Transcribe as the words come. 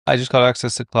I just got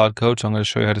access to Claude Code, so I'm going to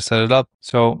show you how to set it up.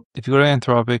 So if you go to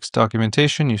Anthropic's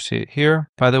documentation, you see it here.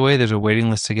 By the way, there's a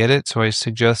waiting list to get it, so I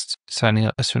suggest signing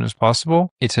up as soon as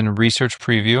possible. It's in research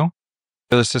preview.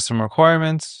 The system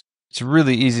requirements. It's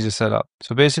really easy to set up.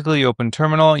 So basically you open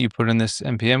terminal, you put in this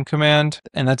npm command,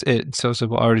 and that's it. It's so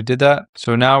simple. I already did that.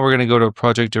 So now we're going to go to a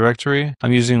project directory.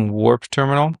 I'm using warp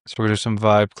terminal. So we're going to do some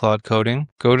vibe Claude coding.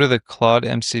 Go to the Claude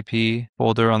MCP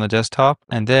folder on the desktop,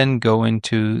 and then go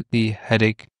into the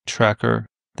headache tracker,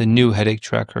 the new headache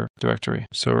tracker directory.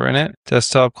 So we're in it.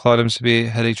 Desktop, Claude MCP,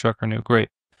 headache tracker new. Great.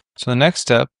 So the next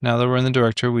step, now that we're in the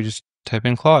directory, we just type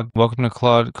in Claude. Welcome to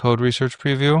Claude Code Research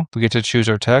Preview. We get to choose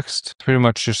our text. Pretty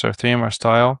much just our theme, our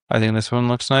style. I think this one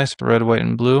looks nice. Red, white,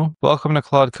 and blue. Welcome to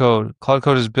Claude Code. Claude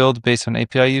Code is built based on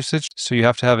API usage, so you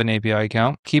have to have an API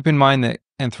account. Keep in mind that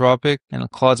Anthropic and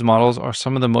Claude's models are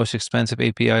some of the most expensive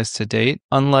APIs to date.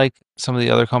 Unlike some of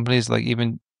the other companies, like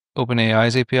even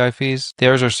OpenAI's API fees,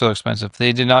 theirs are so expensive.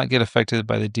 They did not get affected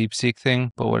by the DeepSeek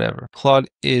thing, but whatever. Claude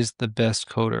is the best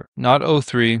coder. Not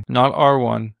O3, not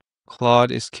R1.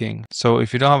 Claude is king. So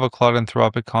if you don't have a Claude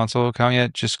Anthropic console account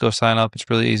yet, just go sign up. It's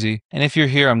really easy. And if you're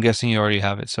here, I'm guessing you already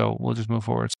have it. So we'll just move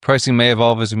forward. Pricing may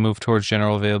evolve as we move towards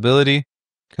general availability.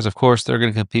 Because of course, they're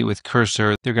going to compete with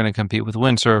Cursor. They're going to compete with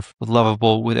Windsurf, with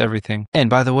Lovable, with everything. And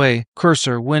by the way,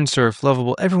 Cursor, Windsurf,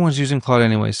 Lovable, everyone's using Claude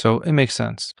anyway, so it makes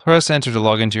sense. Press enter to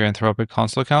log into your Anthropic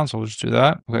console account. So we'll just do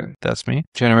that. Okay, that's me.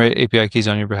 Generate API keys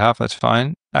on your behalf. That's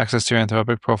fine. Access to your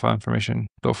Anthropic profile information.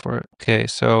 Go for it. Okay,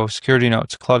 so security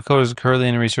notes. Claude Code is currently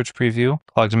in a research preview.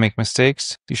 Claude can make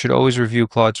mistakes. You should always review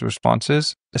Claude's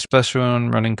responses, especially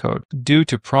when running code. Due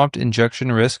to prompt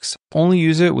injection risks, only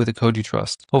use it with a code you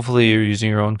trust. Hopefully you're using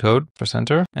your own code. Press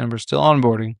enter, and we're still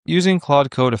onboarding. Using Claude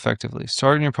Code effectively.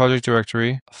 Start in your project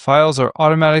directory. Files are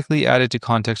automatically added to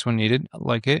context when needed.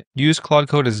 Like it. Use Claude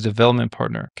Code as a development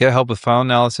partner. Get help with file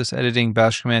analysis, editing,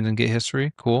 bash command, and git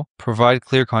history. Cool. Provide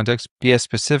clear context. Be as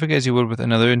specific as you would with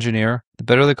another engineer. The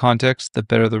better the context, the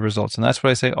better the results. And that's what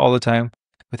I say all the time.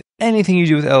 With anything you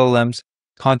do with LLMs,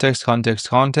 context, context,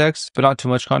 context, but not too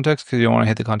much context because you don't want to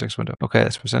hit the context window. Okay,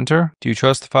 let's press enter. Do you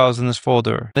trust the files in this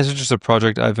folder? This is just a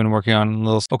project I've been working on.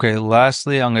 Okay,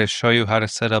 lastly, I'm going to show you how to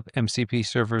set up MCP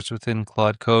servers within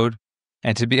Claude Code.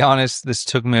 And to be honest, this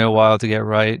took me a while to get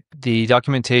right. The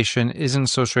documentation isn't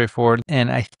so straightforward.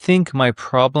 And I think my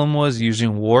problem was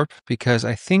using Warp because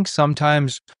I think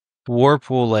sometimes Warp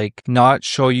will not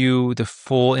show you the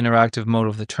full interactive mode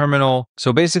of the terminal.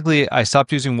 So basically I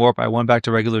stopped using Warp. I went back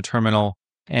to regular terminal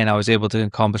and I was able to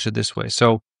accomplish it this way.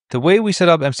 So the way we set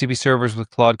up MCP servers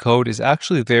with Claude Code is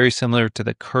actually very similar to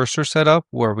the Cursor setup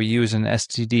where we use an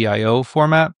stdio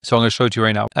format. So I'm going to show it to you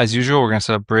right now. As usual, we're going to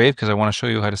set up Brave because I want to show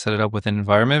you how to set it up with an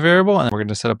environment variable. And we're going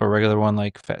to set up a regular one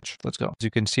like fetch. Let's go. As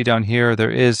you can see down here,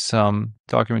 there is some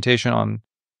documentation on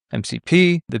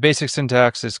MCP. The basic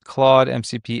syntax is Claude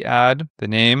MCP add, the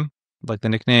name, like the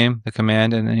nickname, the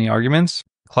command, and any arguments.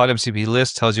 Claude MCP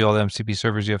list tells you all the MCP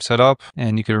servers you have set up,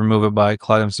 and you can remove it by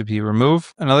Claude MCP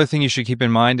remove. Another thing you should keep in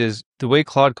mind is the way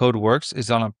Claude Code works is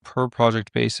on a per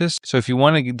project basis. So if you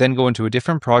want to then go into a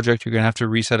different project, you're going to have to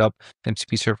reset up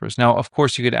MCP servers. Now, of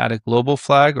course, you could add a global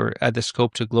flag or add the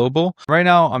scope to global. Right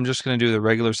now, I'm just going to do the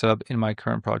regular setup in my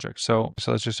current project. So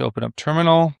let's just open up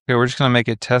terminal. Okay, we're just going to make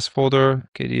a test folder,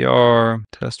 KDR,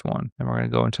 test1, and we're going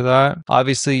to go into that.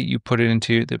 Obviously, you put it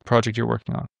into the project you're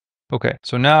working on. Okay,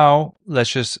 so now let's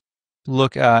just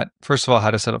look at, first of all, how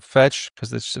to set up fetch,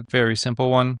 because it's a very simple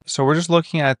one. So we're just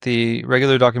looking at the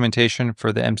regular documentation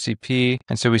for the MCP.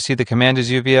 And so we see the command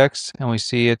is UVX and we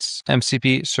see it's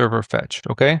MCP server fetch.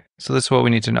 Okay, so that's what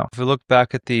we need to know. If we look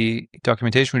back at the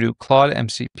documentation, we do Claude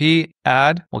MCP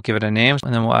add, we'll give it a name,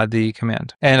 and then we'll add the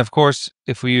command. And of course,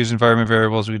 if we use environment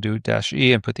variables, we do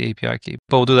 -e and put the API key.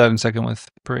 But we'll do that in a second with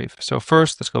Brave. So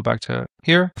first, let's go back to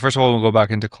here. First of all, we'll go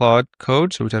back into Claude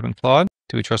Code. So we type in Claude.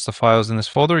 Do we trust the files in this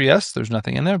folder? Yes, there's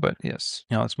nothing in there, but yes.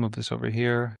 Now let's move this over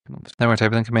here. Then we're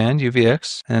typing the command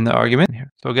UVX and then the argument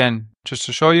here. So again, just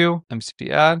to show you, MCP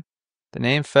add, the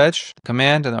name fetch, the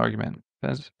command, and the argument.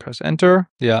 Press enter.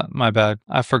 Yeah, my bad.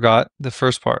 I forgot the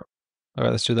first part. All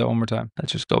right, let's do that one more time.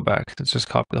 Let's just go back. Let's just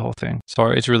copy the whole thing.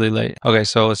 Sorry, it's really late. Okay,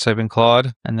 so let's type in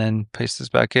Claude and then paste this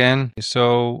back in.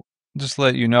 So just to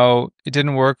let you know, it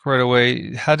didn't work right away.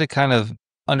 It had to kind of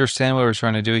understand what we're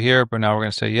trying to do here, but now we're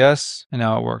going to say yes, and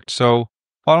now it worked. So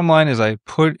bottom line is I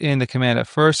put in the command at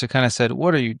first. It kind of said,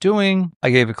 what are you doing?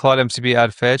 I gave it Claude MCP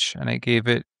add fetch, and I gave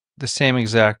it the same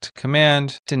exact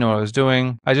command. Didn't know what I was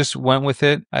doing. I just went with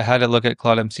it. I had to look at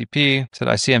Claude MCP, said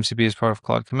I see MCP as part of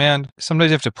Claude command.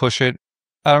 Sometimes you have to push it.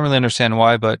 I don't really understand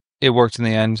why, but it worked in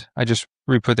the end. I just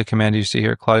re-put the command you see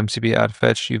here, Claude MCP add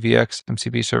fetch, UVX,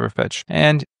 MCP server fetch,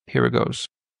 and here it goes.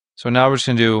 So now we're just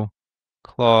going to do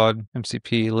Claude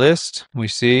MCP list. We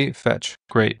see fetch.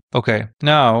 Great. Okay.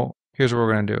 Now here's what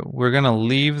we're going to do. We're going to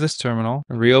leave this terminal,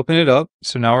 reopen it up.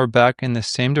 So now we're back in the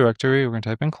same directory. We're going to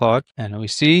type in Claude, and we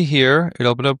see here it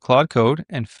opened up Claude Code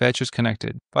and fetch is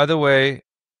connected. By the way,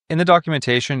 in the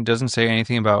documentation, it doesn't say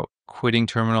anything about quitting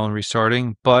terminal and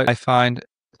restarting, but I find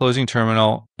closing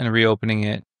terminal and reopening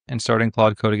it and starting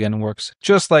Claude Code again works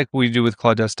just like we do with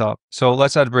Claude Desktop. So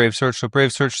let's add Brave Search. So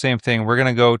Brave Search, same thing. We're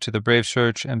going to go to the Brave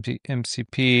Search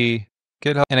MCP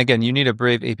GitHub. And again, you need a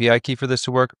Brave API key for this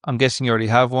to work. I'm guessing you already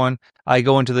have one. I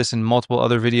go into this in multiple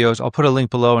other videos. I'll put a link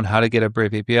below on how to get a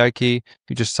Brave API key.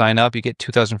 You just sign up, you get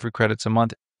 2,000 free credits a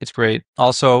month. It's great.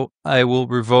 Also, I will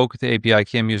revoke the API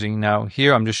key I'm using now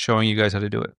here. I'm just showing you guys how to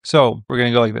do it. So we're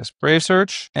going to go like this. Brave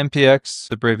Search, MPX,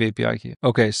 the Brave API key.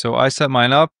 Okay, so I set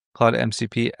mine up. Claude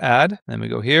MCP add, then we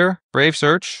go here, Brave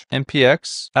Search,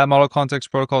 MPX, add model context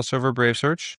protocol server Brave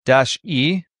Search,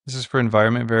 -E, this is for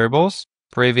environment variables,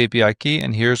 Brave API key,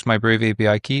 and here's my Brave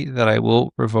API key that I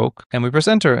will revoke. And we press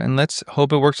enter, and let's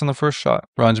hope it works on the first shot.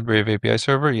 Runs Brave API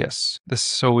server, yes. This is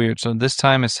so weird. So this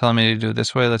time it's telling me to do it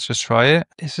this way. Let's just try it.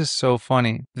 This is so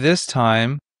funny. This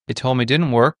time it told me it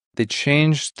didn't work. They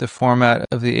changed the format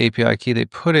of the API key. They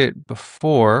put it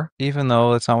before, even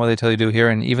though that's not what they tell you to do here.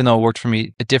 And even though it worked for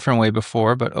me a different way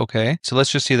before, but okay. So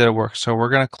let's just see that it works. So we're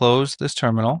going to close this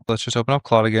terminal. Let's just open up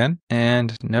Claude again.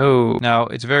 And no. Now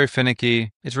it's very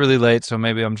finicky. It's really late, so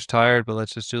maybe I'm just tired, but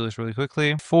let's just do this really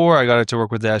quickly. Before I got it to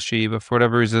work with -E, but for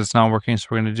whatever reason, it's not working. So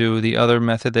we're going to do the other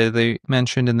method that they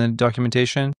mentioned in the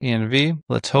documentation, env.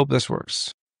 Let's hope this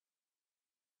works.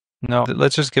 No,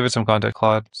 let's just give it some context.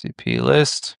 Claude MCP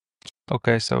list.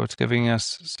 Okay, so it's giving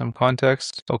us some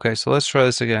context. Okay, so let's try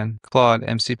this again. Claude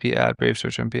MCP add Brave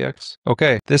Search MPX.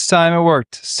 Okay, this time it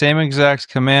worked. Same exact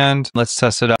command. Let's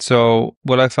test it out. So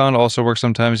what I found also works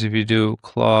sometimes if you do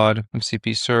Claude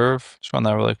MCP serve. Let's run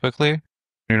that really quickly.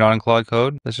 You're not in Claude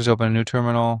Code. Let's just open a new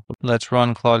terminal. Let's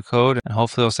run Claude Code and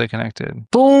hopefully it'll stay connected.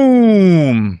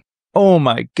 Boom! Oh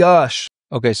my gosh.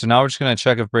 Okay, so now we're just gonna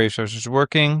check if Brave Search is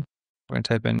working. We're gonna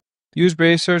type in use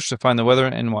Brave Search to find the weather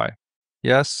in NY.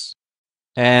 Yes.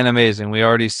 And amazing. We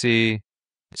already see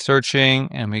searching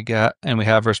and we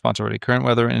have a response already. Current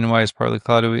weather in NY is partly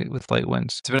cloudy with light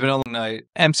winds. It's been a long night.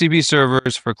 MCP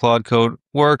servers for Claude Code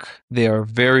work. They are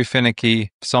very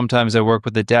finicky. Sometimes they work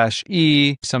with the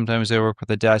 -E. Sometimes they work with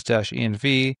the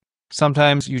 -env.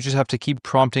 Sometimes you just have to keep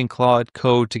prompting Claude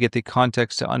Code to get the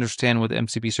context to understand what the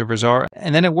MCP servers are,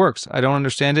 and then it works. I don't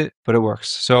understand it, but it works.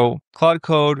 So Claude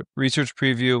Code, research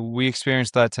preview, we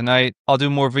experienced that tonight. I'll do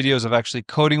more videos of actually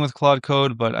coding with Claude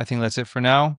Code, but I think that's it for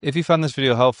now. If you found this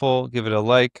video helpful, give it a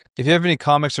like. If you have any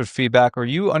comments or feedback, or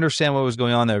you understand what was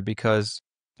going on there, because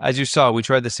as you saw, we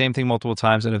tried the same thing multiple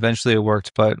times and eventually it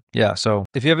worked. But yeah, so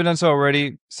if you haven't done so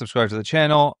already, subscribe to the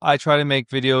channel. I try to make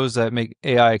videos that make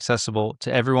AI accessible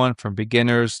to everyone from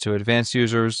beginners to advanced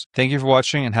users. Thank you for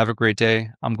watching and have a great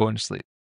day. I'm going to sleep.